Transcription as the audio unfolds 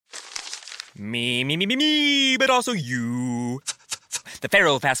Me, but also you. The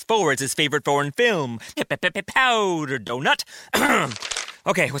Pharaoh fast forwards his favorite foreign film, Powder Donut.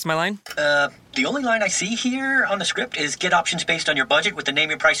 Okay, what's my line? The only line I see here on the script is get options based on your budget with the Name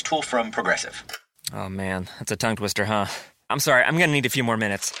Your Price tool from Progressive. Oh man, that's a tongue twister, huh? I'm sorry, I'm gonna need a few more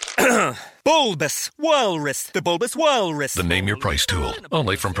minutes. Bulbous Walrus, the Bulbous Walrus. The Name Your Price tool,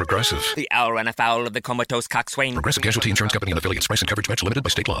 only from Progressive. The owl ran afoul of the comatose coxswain. Progressive Casualty Insurance Company and affiliates. Price and coverage match limited by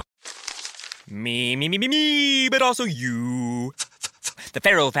state law. Me, but also you. The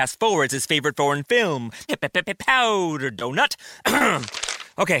Pharaoh fast forwards his favorite foreign film, Powder Donut.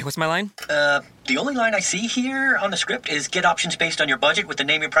 Okay, what's my line? The only line I see here on the script is get options based on your budget with the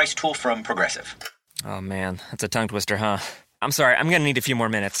Name Your Price tool from Progressive. Oh man, that's a tongue twister, huh? I'm sorry, I'm gonna need a few more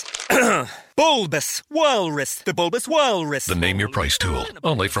minutes. Bulbous Walrus, the Bulbous Walrus. The Name Your Price tool,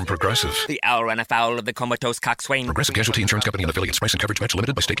 only from Progressive. The owl ran afoul of the comatose coxswain. Progressive Casualty Insurance Company and affiliates. Price and coverage match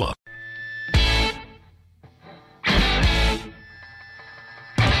limited by state law.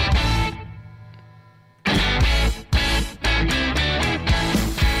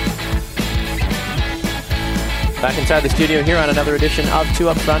 Back inside the studio here on another edition of Two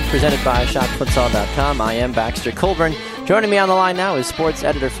Up Front, presented by ShotFutsal.com. I am Baxter Colburn. Joining me on the line now is sports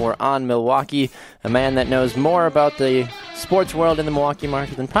editor for On Milwaukee, a man that knows more about the sports world in the Milwaukee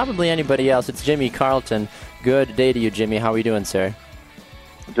market than probably anybody else. It's Jimmy Carlton. Good day to you, Jimmy. How are you doing, sir?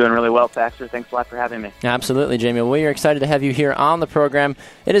 Doing really well, Baxter. Thanks a lot for having me. Absolutely, Jamie. Well, we are excited to have you here on the program.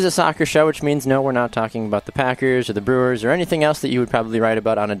 It is a soccer show, which means no, we're not talking about the Packers or the Brewers or anything else that you would probably write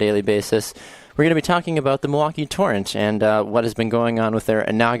about on a daily basis. We're going to be talking about the Milwaukee Torrent and what has been going on with their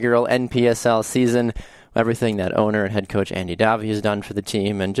inaugural NPSL season, everything that owner and head coach Andy Davi has done for the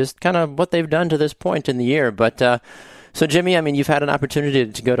team, and just kind of what they've done to this point in the year. But so, Jimmy, I mean, you've had an opportunity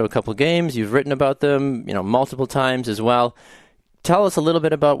to go to a couple games. You've written about them, multiple times as well. Tell us a little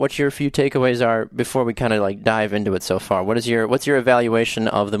bit about what your few takeaways are before we kind of dive into it so far. What's your evaluation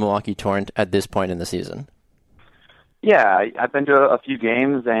of the Milwaukee Torrent at this point in the season? Yeah, I've been to a few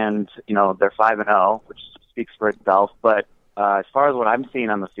games, and they're 5-0, which speaks for itself. But as far as what I'm seeing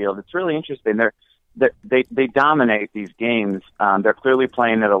on the field, it's really interesting. They dominate these games. They're clearly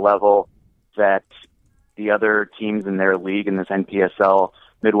playing at a level that the other teams in their league in this NPSL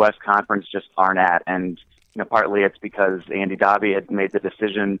Midwest Conference just aren't at, and partly it's because Andy Davi had made the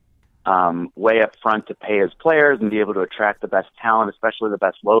decision way up front to pay his players and be able to attract the best talent, especially the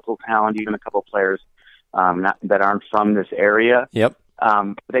best local talent, even a couple players that aren't from this area. Yep.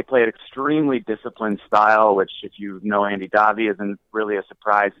 They play an extremely disciplined style, which, if you know Andy Davi, isn't really a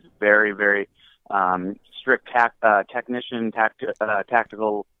surprise. He's very, very strict tactical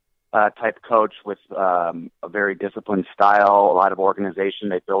type coach with a very disciplined style, a lot of organization.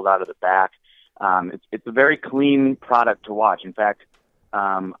 They build out of the back. It's a very clean product to watch. In fact,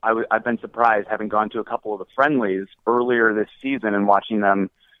 I've been surprised, having gone to a couple of the friendlies earlier this season and watching them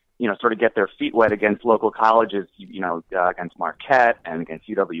sort of get their feet wet against local colleges, against Marquette and against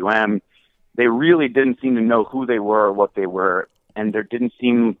UWM. They really didn't seem to know who they were or what they were, and it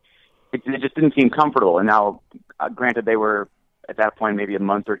just didn't seem comfortable. And now, granted, they were at that point maybe a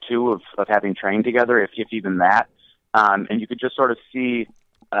month or two of having trained together, if even that. And you could just sort of see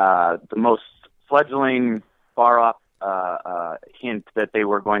the most fledgling, far off hint that they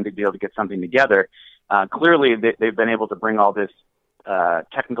were going to be able to get something together. Clearly, they've been able to bring all this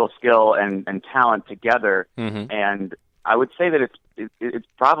technical skill and talent together, and I would say that it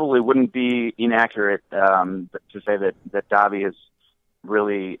probably wouldn't be inaccurate to say that Davi has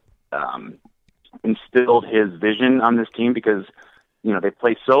really instilled his vision on this team, because they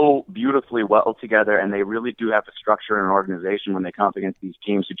play so beautifully well together, and they really do have a structure and an organization when they come up against these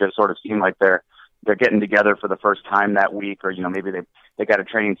teams who just sort of seem like they're getting together for the first time that week, or maybe they got a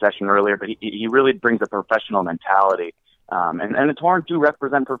training session earlier. But he really brings a professional mentality. And the Torrent do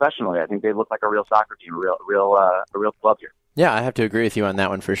represent professionally. I think they look like a real soccer team, a real club here. Yeah, I have to agree with you on that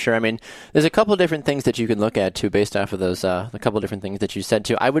one for sure. I mean, there's a couple of different things that you can look at, too, based off of those, a couple of different things that you said,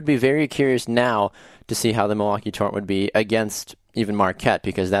 too. I would be very curious now to see how the Milwaukee Torrent would be against even Marquette,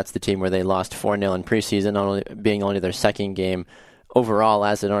 because that's the team where they lost 4-0 in preseason, being only their second game overall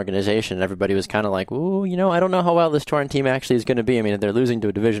as an organization. Everybody was kind of like, ooh, I don't know how well this Torrent team actually is going to be. I mean, they're losing to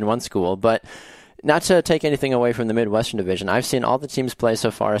a Division I school, but not to take anything away from the Midwestern Division, I've seen all the teams play so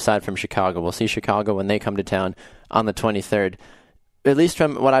far aside from Chicago. We'll see Chicago when they come to town on the 23rd. At least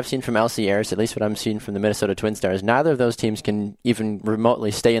from what I've seen from LC Ayers, at least what I've seen from the Minnesota Twin Stars, neither of those teams can even remotely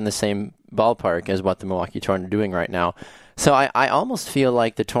stay in the same ballpark as what the Milwaukee Torrent are doing right now. So I almost feel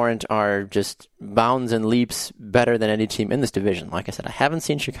like the Torrent are just bounds and leaps better than any team in this division. Like I said, I haven't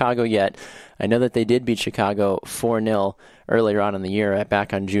seen Chicago yet. I know that they did beat Chicago 4-0 earlier on in the year,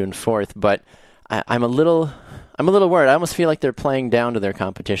 back on June 4th, but I'm a little worried. I almost feel like they're playing down to their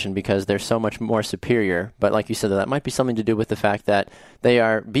competition because they're so much more superior. But like you said, that might be something to do with the fact that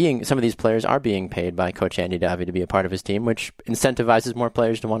some of these players are being paid by Coach Andy Davi to be a part of his team, which incentivizes more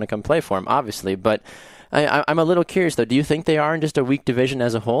players to want to come play for him, obviously. But I'm a little curious, though. Do you think they are in just a weak division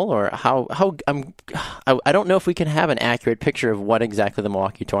as a whole, or I don't know if we can have an accurate picture of what exactly the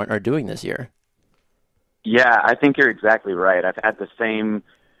Milwaukee Torrent are doing this year. Yeah, I think you're exactly right. I've had the same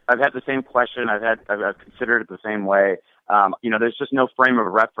question. I've considered it the same way. There's just no frame of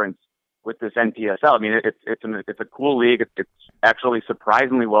reference with this NPSL. I mean, it's a cool league. It's actually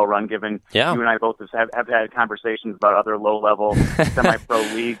surprisingly well run, given you and I both have had conversations about other low level semi-pro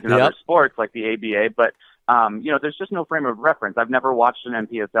leagues and other sports like the ABA. But there's just no frame of reference. I've never watched an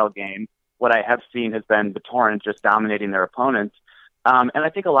NPSL game. What I have seen has been the Torrent just dominating their opponents, and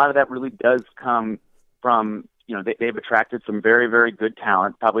I think a lot of that really does come from they've attracted some very, very good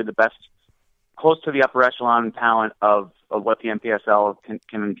talent, probably the best, close to the upper echelon talent of what the NPSL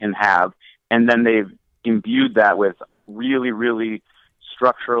can have. And then they've imbued that with really, really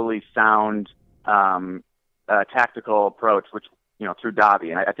structurally sound tactical approach, which, through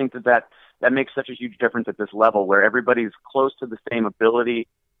Davi. And I think that makes such a huge difference at this level where everybody's close to the same ability.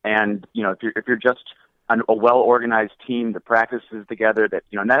 And, if you're just a well-organized team that practices together,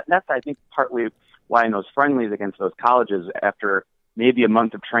 that's, I think, partly why in those friendlies against those colleges, after maybe a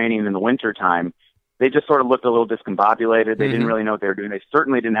month of training in the wintertime, they just sort of looked a little discombobulated. They didn't really know what they were doing. They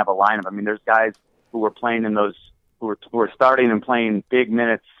certainly didn't have a lineup. I mean, there's guys who were playing in those, who were starting and playing big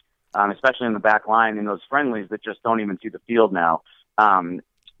minutes, especially in the back line in those friendlies that just don't even see the field now.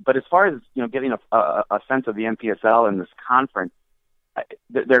 But as far as, getting a sense of the NPSL in this conference,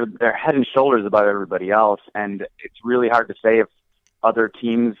 they're head and shoulders above everybody else. And it's really hard to say if other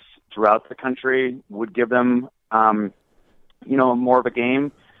teams throughout the country would give them, more of a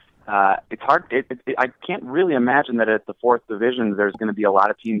game. It's hard. I can't really imagine that at the fourth division there's going to be a lot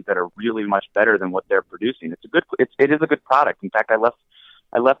of teams that are really much better than what they're producing. It is a good product. In fact, I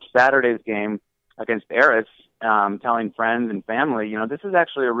left Saturday's game against Eris, telling friends and family, this is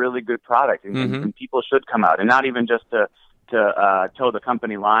actually a really good product, and people should come out, and not even just to toe the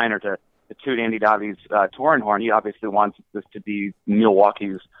company line or to toot Andy Davi's Torrent horn. He obviously wants this to be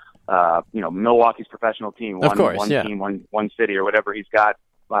Milwaukee's professional team, team, one city, or whatever he's got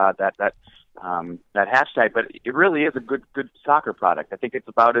that hashtag. But it really is a good soccer product. I think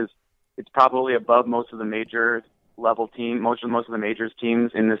it's probably above most of the major level most of the majors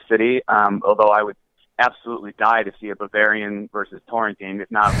teams in this city. Although I would absolutely die to see a Bavarian versus Torrent game, if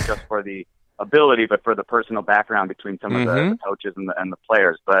not just for the ability, but for the personal background between some of the coaches and the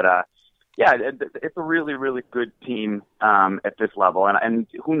players. But it's a really, really good team at this level, and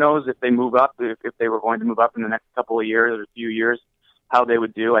who knows if they move up, if they were going to move up in the next couple of years or a few years, how they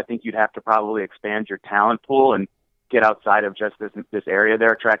would do. I think you'd have to probably expand your talent pool and get outside of just this area.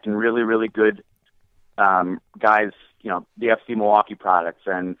 They're attracting really, really good guys, the FC Milwaukee products,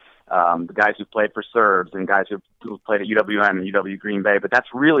 and the guys who played for Serbs and guys who played at UWM and UW Green Bay, but that's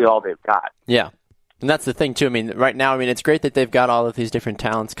really all they've got. Yeah. And that's the thing, too. I mean, right now, it's great that they've got all of these different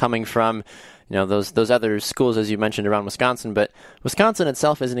talents coming from, those other schools, as you mentioned, around Wisconsin. But Wisconsin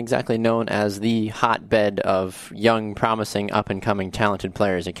itself isn't exactly known as the hotbed of young, promising, up-and-coming, talented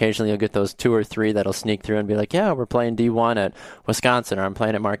players. Occasionally you'll get those 2 or 3 that'll sneak through and be like, yeah, we're playing D1 at Wisconsin, or I'm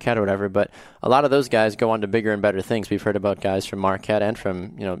playing at Marquette or whatever. But a lot of those guys go on to bigger and better things. We've heard about guys from Marquette and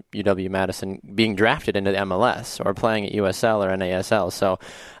from, UW-Madison being drafted into the MLS or playing at USL or NASL. So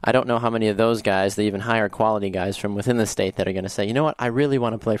I don't know how many of those guys, the even higher quality guys from within the state, that are going to say, you know what, I really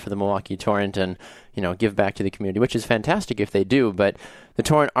want to play for the Milwaukee Torrent and, give back to the community, which is fantastic if they do, but the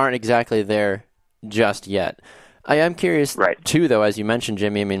Torrent aren't exactly there just yet. I am curious, too, though, as you mentioned,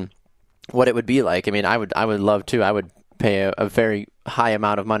 Jimmy, what it would be like. I would love to. I would pay a very high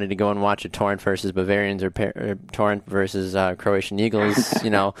amount of money to go and watch a Torrent versus Bavarians or Torrent versus Croatian Eagles.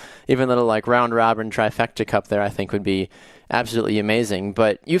 Even little like round robin trifecta cup there, I think would be absolutely amazing.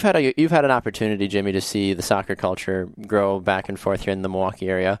 But you've had an opportunity, Jimmy, to see the soccer culture grow back and forth here in the Milwaukee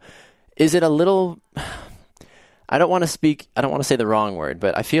area. Is it a little? I don't want to say the wrong word,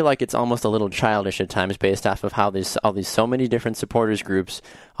 but I feel like it's almost a little childish at times, based off of how so many different supporters groups,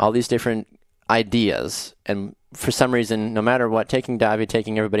 all these different ideas, and for some reason, no matter what, taking Davi,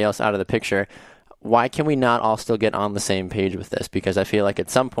 taking everybody else out of the picture, why can we not all still get on the same page with this? Because I feel like at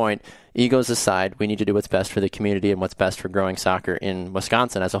some point, egos aside, we need to do what's best for the community and what's best for growing soccer in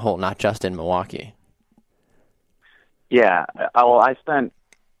Wisconsin as a whole, not just in Milwaukee. Yeah, well, I spent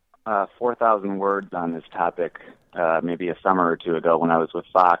 4,000 words on this topic maybe a summer or two ago when I was with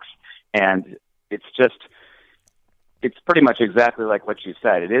Fox, and it's pretty much exactly like what you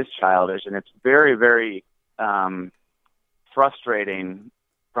said. It is childish, and it's very, very frustrating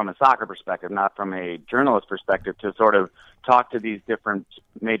from a soccer perspective, not from a journalist perspective, to sort of talk to these different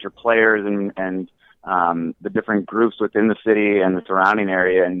major players and the different groups within the city and the surrounding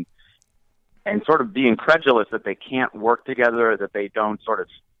area, and sort of be incredulous that they can't work together, that they don't sort of,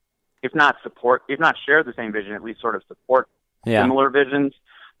 if not share the same vision, at least sort of support similar visions.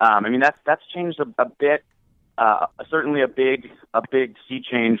 I mean, that's changed a bit. Certainly a big sea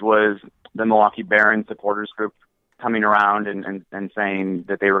change was the Milwaukee Barons supporters group coming around and saying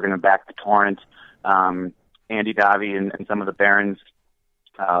that they were going to back the Torrent. Andy Davi and some of the Barons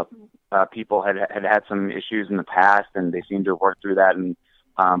people had some issues in the past, and they seem to have worked through that, and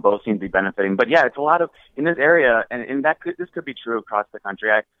both seem to be benefiting. But yeah, it's a lot of, in this area, and this could be true across the country.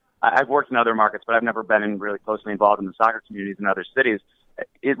 I've worked in other markets, but I've never been really closely involved in the soccer communities in other cities.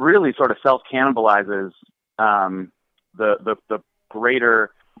 It really sort of self-cannibalizes the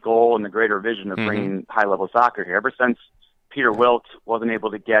greater goal and the greater vision of bringing high-level soccer here. Ever since Peter Wilt wasn't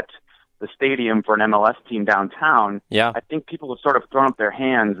able to get the stadium for an MLS team downtown, I think people have sort of thrown up their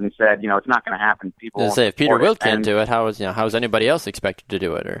hands and said, it's not going to happen. People say if Peter Wilt can't do it, how is anybody else expected to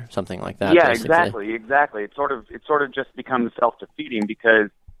do it, or something like that? Yeah, basically. exactly. It sort of just becomes self-defeating because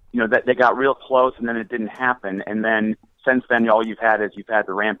that they got real close and then it didn't happen, and then since then all you've had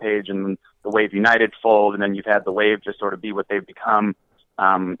the Rampage and the Wave United fold, and then you've had the Wave just sort of be what they've become.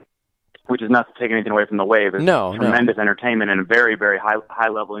 Which is not to take anything away from the Wave. It's tremendous entertainment and a very, very high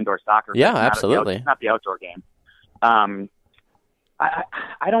level indoor soccer. Yeah, absolutely. It's not the outdoor game. I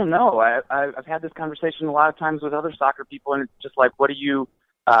don't know. I've had this conversation a lot of times with other soccer people, and it's just like, what do you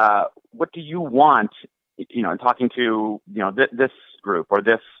want? Talking to this group or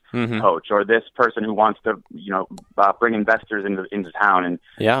this coach or this person who wants to bring investors into town, and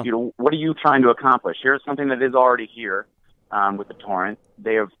what are you trying to accomplish? Here's something that is already here. With the Torrent,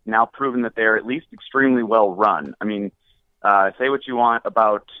 they have now proven that they're at least extremely well run. I mean, say what you want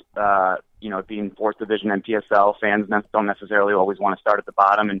about being fourth division NPSL. Fans don't necessarily always want to start at the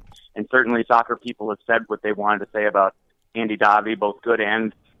bottom, and certainly soccer people have said what they wanted to say about Andy Davi, both good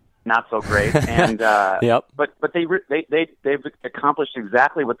and not so great. And but they've accomplished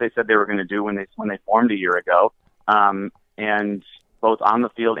exactly what they said they were going to do when they formed a year ago, and both on the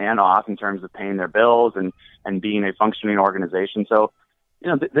field and off, in terms of paying their bills and being a functioning organization. So,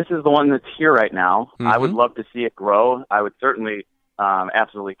 this is the one that's here right now. I would love to see it grow. I would certainly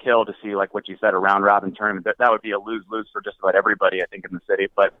absolutely kill to see, like what you said, a round-robin tournament. That would be a lose-lose for just about everybody, I think, in the city.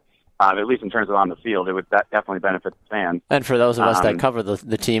 But at least in terms of on the field, it would definitely benefit the fans. And for those of us that cover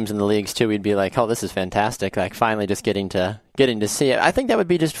the teams and the leagues too, we'd be like, oh, this is fantastic, like finally just getting to see it. I think that would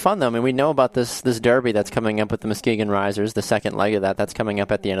be just fun, though. I mean, we know about this derby that's coming up with the Muskegon Risers, the second leg of that's coming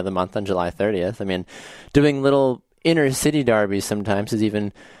up at the end of the month on July 30th. I mean, doing little inner city derbies sometimes is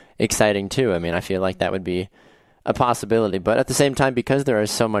even exciting too. I mean, I feel like that would be a possibility. But at the same time, because there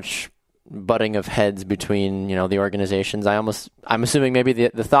is so much butting of heads between the organizations, I'm assuming maybe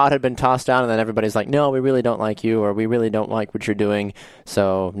the thought had been tossed down, and then everybody's like, no, we really don't like you, or we really don't like what you're doing,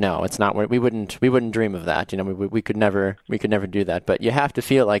 so no, it's not. We wouldn't dream of that. We could never do that. But you have to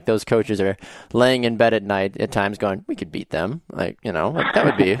feel like those coaches are laying in bed at night at times going, we could beat them, like that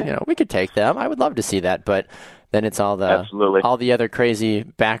would be we could take them. I would love to see that, but then it's all the other crazy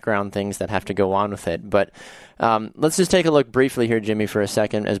background things that have to go on with it. But let's just take a look briefly here, Jimmy, for a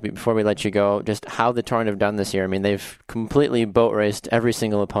second, before we let you go, just how the Torrent have done this year. I mean, they've completely boat raced every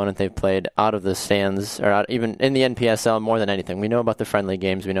single opponent they've played out of the stands, or out, even in the NPSL more than anything. We know about the friendly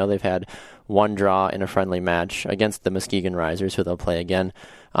games. We know they've had one draw in a friendly match against the Muskegon Risers, who they'll play again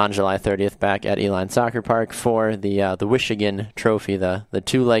on July 30th back at Eline Soccer Park for the Wishigan Trophy, the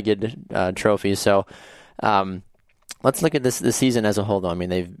two-legged trophy. So let's look at this season as a whole, though. I mean,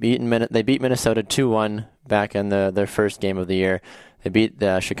 they beat Minnesota 2-1 back in their first game of the year. They beat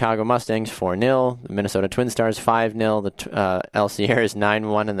the Chicago Mustangs 4-0, the Minnesota Twin Stars 5-0, the LCRs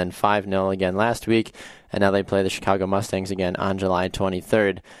 9-1, and then 5-0 again last week. And now they play the Chicago Mustangs again on July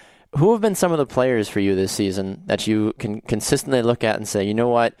 23rd. Who have been some of the players for you this season that you can consistently look at and say, you know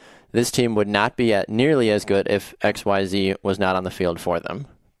what, this team would not be nearly as good if XYZ was not on the field for them?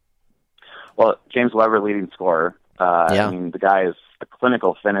 Well, James Weber, leading scorer. I mean, the guy is a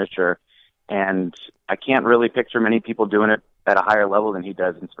clinical finisher, and I can't really picture many people doing it at a higher level than he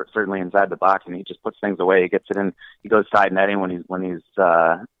does, and certainly inside the box. And he just puts things away. He gets it in. He goes side netting when he's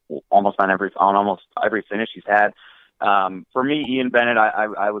almost on almost every finish he's had. For me, Ian Bennett,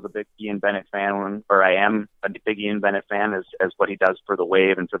 I was a big Ian Bennett fan I am a big Ian Bennett fan as what he does for the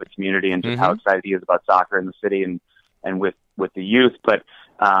Wave and for the community, and just how excited he is about soccer in the city and with the youth. But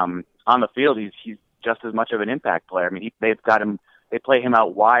on the field, he's just as much of an impact player. I mean, they play him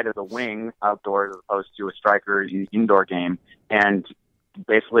out wide as a wing outdoors as opposed to a striker indoor game. And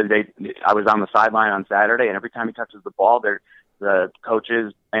basically, I was on the sideline on Saturday, and every time he touches the ball, the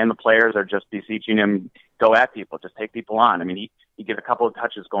coaches and the players are just beseeching him, go at people, just take people on. I mean, he gets a couple of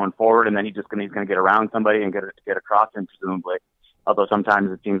touches going forward, and then he's going to get around somebody and get across him, presumably. Although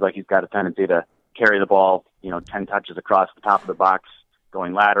sometimes it seems like he's got a tendency to carry the ball, 10 touches across the top of the box,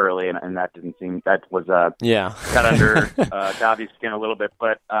 going laterally, and that was got under Davi's skin a little bit.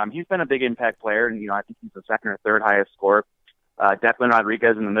 But he's been a big impact player, and I think he's the second or third highest scorer. Declan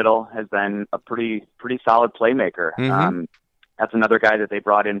Rodriguez in the middle has been a pretty solid playmaker. That's another guy that they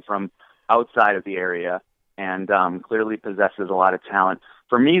brought in from outside of the area, and clearly possesses a lot of talent.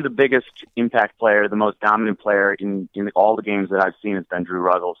 For me, the biggest impact player, the most dominant player in all the games that I've seen has been Drew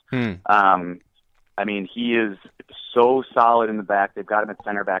Ruggles. I mean, he is so solid in the back. They've got him at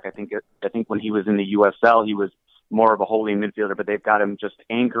center back. I think when he was in the USL, he was more of a holding midfielder, but they've got him just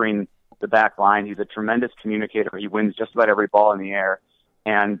anchoring the back line. He's a tremendous communicator. He wins just about every ball in the air.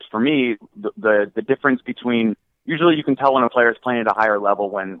 And for me, the difference between, usually you can tell when a player is playing at a higher level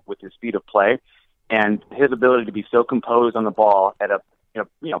with his speed of play, and his ability to be so composed on the ball at a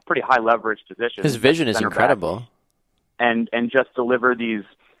pretty high leverage position. His vision is incredible. And just deliver these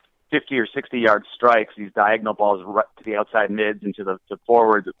 50 or 60-yard strikes, these diagonal balls right to the outside mids and to the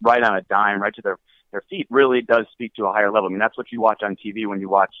forwards, right on a dime, right to their feet, really does speak to a higher level. I mean, that's what you watch on TV when you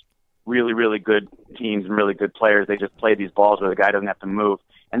watch really, really good teams and really good players. They just play these balls where the guy doesn't have to move.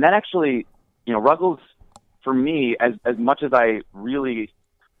 And that actually, Ruggles, for me, as much as I really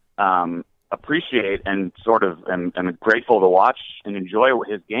appreciate and sort of am grateful to watch and enjoy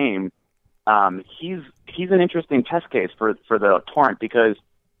his game, he's an interesting test case for the Torrent, because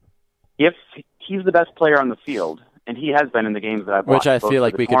if he's the best player on the field, and he has been in the games that I've watched, which I feel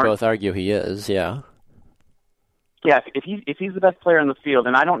like we could both argue he is, yeah. Yeah, if he's the best player on the field,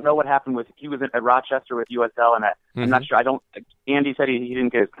 and I don't know what happened he was at Rochester with USL, and I'm not sure. Andy said he didn't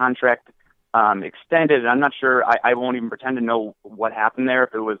get his contract extended, and I'm not sure. I won't even pretend to know what happened there.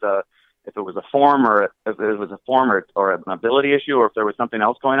 If it was a form or an ability issue, or if there was something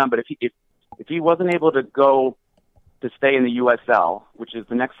else going on. But if he wasn't able to go to stay in the USL, which is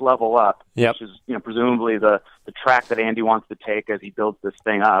the next level up, which is presumably the track that Andy wants to take as he builds this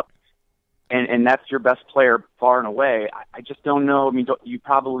thing up, and that's your best player far and away. I just don't know. I mean, you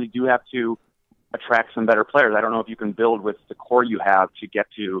probably do have to attract some better players. I don't know if you can build with the core you have to get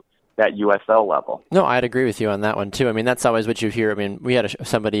to that USL level. No, I'd agree with you on that one too. I mean, that's always what you hear. I mean, we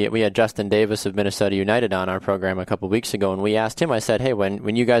had Justin Davis of Minnesota United on our program a couple weeks ago, and we asked him, I said, hey,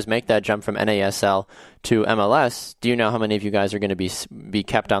 when you guys make that jump from NASL to MLS, do you know how many of you guys are going to be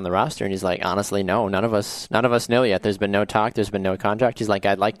kept on the roster? And he's like, honestly, no, none of us know yet. There's been no talk, there's been no contract. He's like,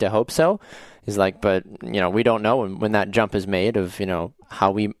 I'd like to hope so. He's like, but, we don't know when that jump is made of, how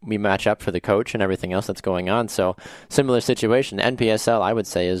we match up for the coach and everything else that's going on. So similar situation. NPSL, I would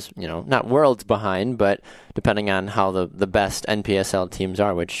say, is, not worlds behind, but depending on how the best NPSL teams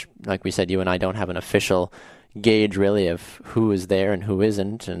are, which, like we said, you and I don't have an official gauge really of who is there and who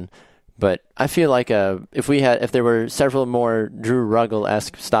isn't. But I feel like if there were several more Drew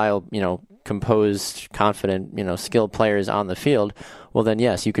Ruggles-esque style, composed, confident, skilled players on the field, well then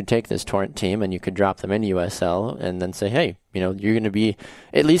yes, you could take this Torrent team and you could drop them in USL and then say, hey, you're going to be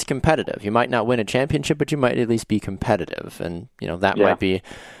at least competitive. You might not win a championship, but you might at least be competitive. And, that might be,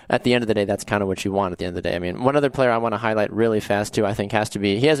 at the end of the day, that's kind of what you want at the end of the day. I mean, one other player I want to highlight really fast, too, I think has to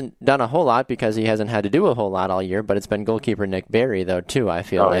be, he hasn't done a whole lot because he hasn't had to do a whole lot all year, but it's been goalkeeper Nick Berry, though, too, I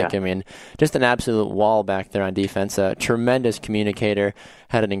feel like. Yeah. I mean, just an absolute wall back there on defense, a tremendous communicator,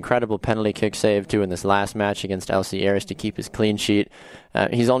 had an incredible penalty kick save, too, in this last match against LC Ayres to keep his clean sheet.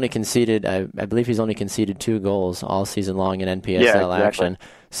 He's only conceded, I believe he's only conceded 2 goals all season long in NPSL action.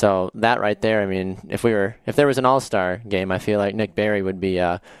 So that right there, I mean, if there was an all-star game, I feel like Nick Berry would be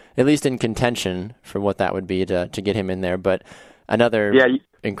at least in contention for what that would be to get him in there. But another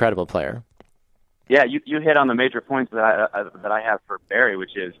incredible player. Yeah, you hit on the major points that I have for Berry,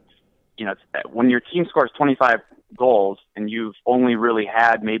 which is, when your team scores 25 goals and you've only really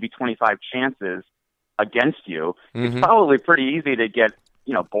had maybe 25 chances against you, it's probably pretty easy to get,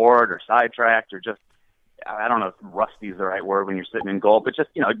 bored or sidetracked or just, I don't know if rusty is the right word when you're sitting in goal, but just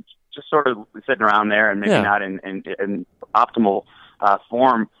sort of sitting around there and maybe not in optimal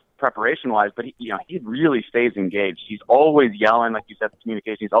form preparation-wise, but he really stays engaged. He's always yelling, like you said,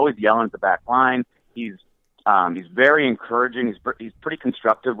 communication. He's always yelling at the back line. He's very encouraging. He's pretty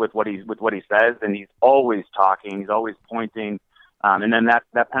constructive with what he says, and he's always talking. He's always pointing. And then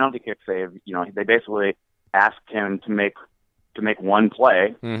that penalty kick save, they basically asked him to make one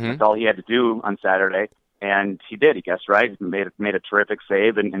play. Mm-hmm. That's all he had to do on Saturday. And he did. He guessed right. He made a terrific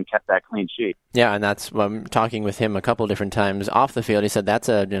save and kept that clean sheet. Yeah, and that's talking with him a couple different times off the field. He said that's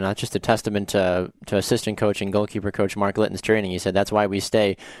not just a testament to assistant coach and goalkeeper coach Mark Litton's training. He said that's why we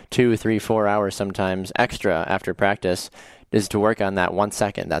stay 2, 3, 4 hours sometimes extra after practice, is to work on that 1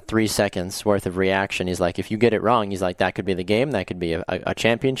 second, that 3 seconds worth of reaction. He's like, if you get it wrong, he's like, that could be the game, that could be a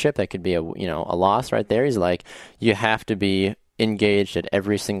championship, that could be a loss right there. He's like, you have to be engaged at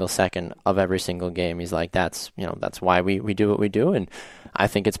every single second of every single game. He's like, that's why we do what we do, and I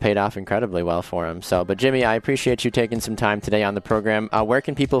think it's paid off incredibly well for him. So, but Jimmy, I appreciate you taking some time today on the program. Where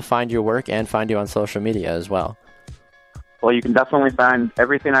can people find your work and find you on social media as well? Well, you can definitely find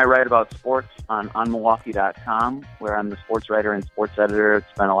everything I write about sports on onmilwaukee.com, where I'm the sports writer and sports editor. I've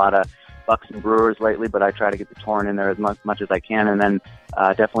spent a lot of Bucks and Brewers lately, but I try to get the Torn in there as much as I can. And then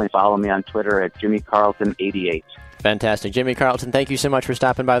definitely follow me on Twitter at JimmyCarlton88. Fantastic. Jimmy Carlton, thank you so much for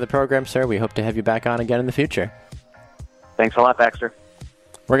stopping by the program, sir. We hope to have you back on again in the future. Thanks a lot, Baxter.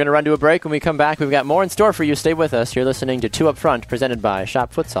 We're going to run to a break. When we come back, we've got more in store for you. Stay with us. You're listening to Two Up Front, presented by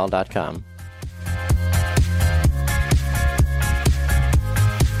ShopFutsal.com.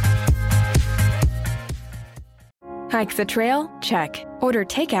 Hike the trail? Check. Order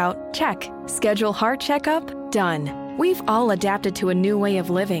takeout? Check. Schedule heart checkup? Done. We've all adapted to a new way of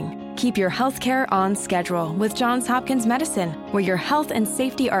living. Keep your healthcare on schedule with Johns Hopkins Medicine, where your health and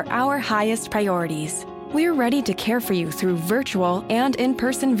safety are our highest priorities. We're ready to care for you through virtual and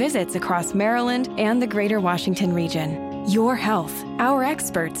in-person visits across Maryland and the greater Washington region. Your health, our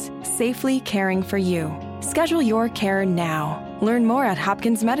experts, safely caring for you. Schedule your care now. Learn more at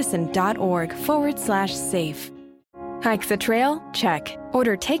hopkinsmedicine.org/safe. Hike the trail? Check.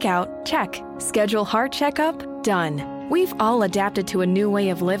 Order takeout? Check. Schedule heart checkup? Done. We've all adapted to a new way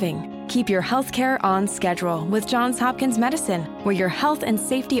of living. Keep your healthcare on schedule with Johns Hopkins Medicine, where your health and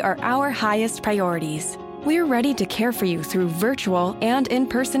safety are our highest priorities. We're ready to care for you through virtual and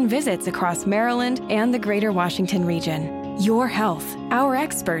in-person visits across Maryland and the greater Washington region. Your health, our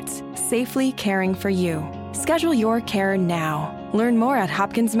experts, safely caring for you. Schedule your care now. Learn more at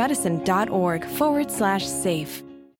hopkinsmedicine.org/safe.